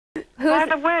By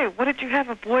the way, what did you have,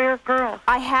 a boy or a girl?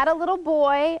 I had a little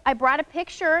boy. I brought a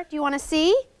picture. Do you want to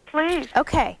see? Please.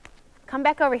 Okay. Come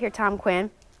back over here, Tom Quinn.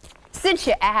 Since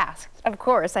you asked, of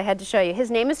course, I had to show you.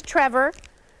 His name is Trevor,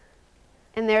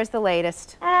 and there's the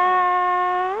latest.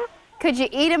 Aww. Could you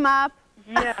eat him up?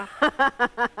 Yeah.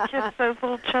 Just those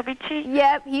little chubby cheeks.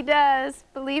 Yep, he does.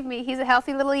 Believe me, he's a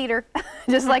healthy little eater,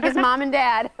 just like his mom and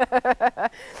dad.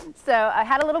 So I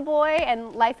had a little boy,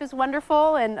 and life is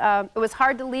wonderful, and it was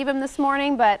hard to leave him this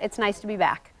morning, but it's nice to be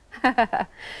back.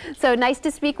 So nice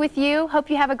to speak with you. Hope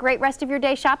you have a great rest of your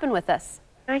day shopping with us.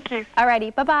 Thank you.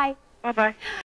 Alrighty, bye-bye. Bye-bye.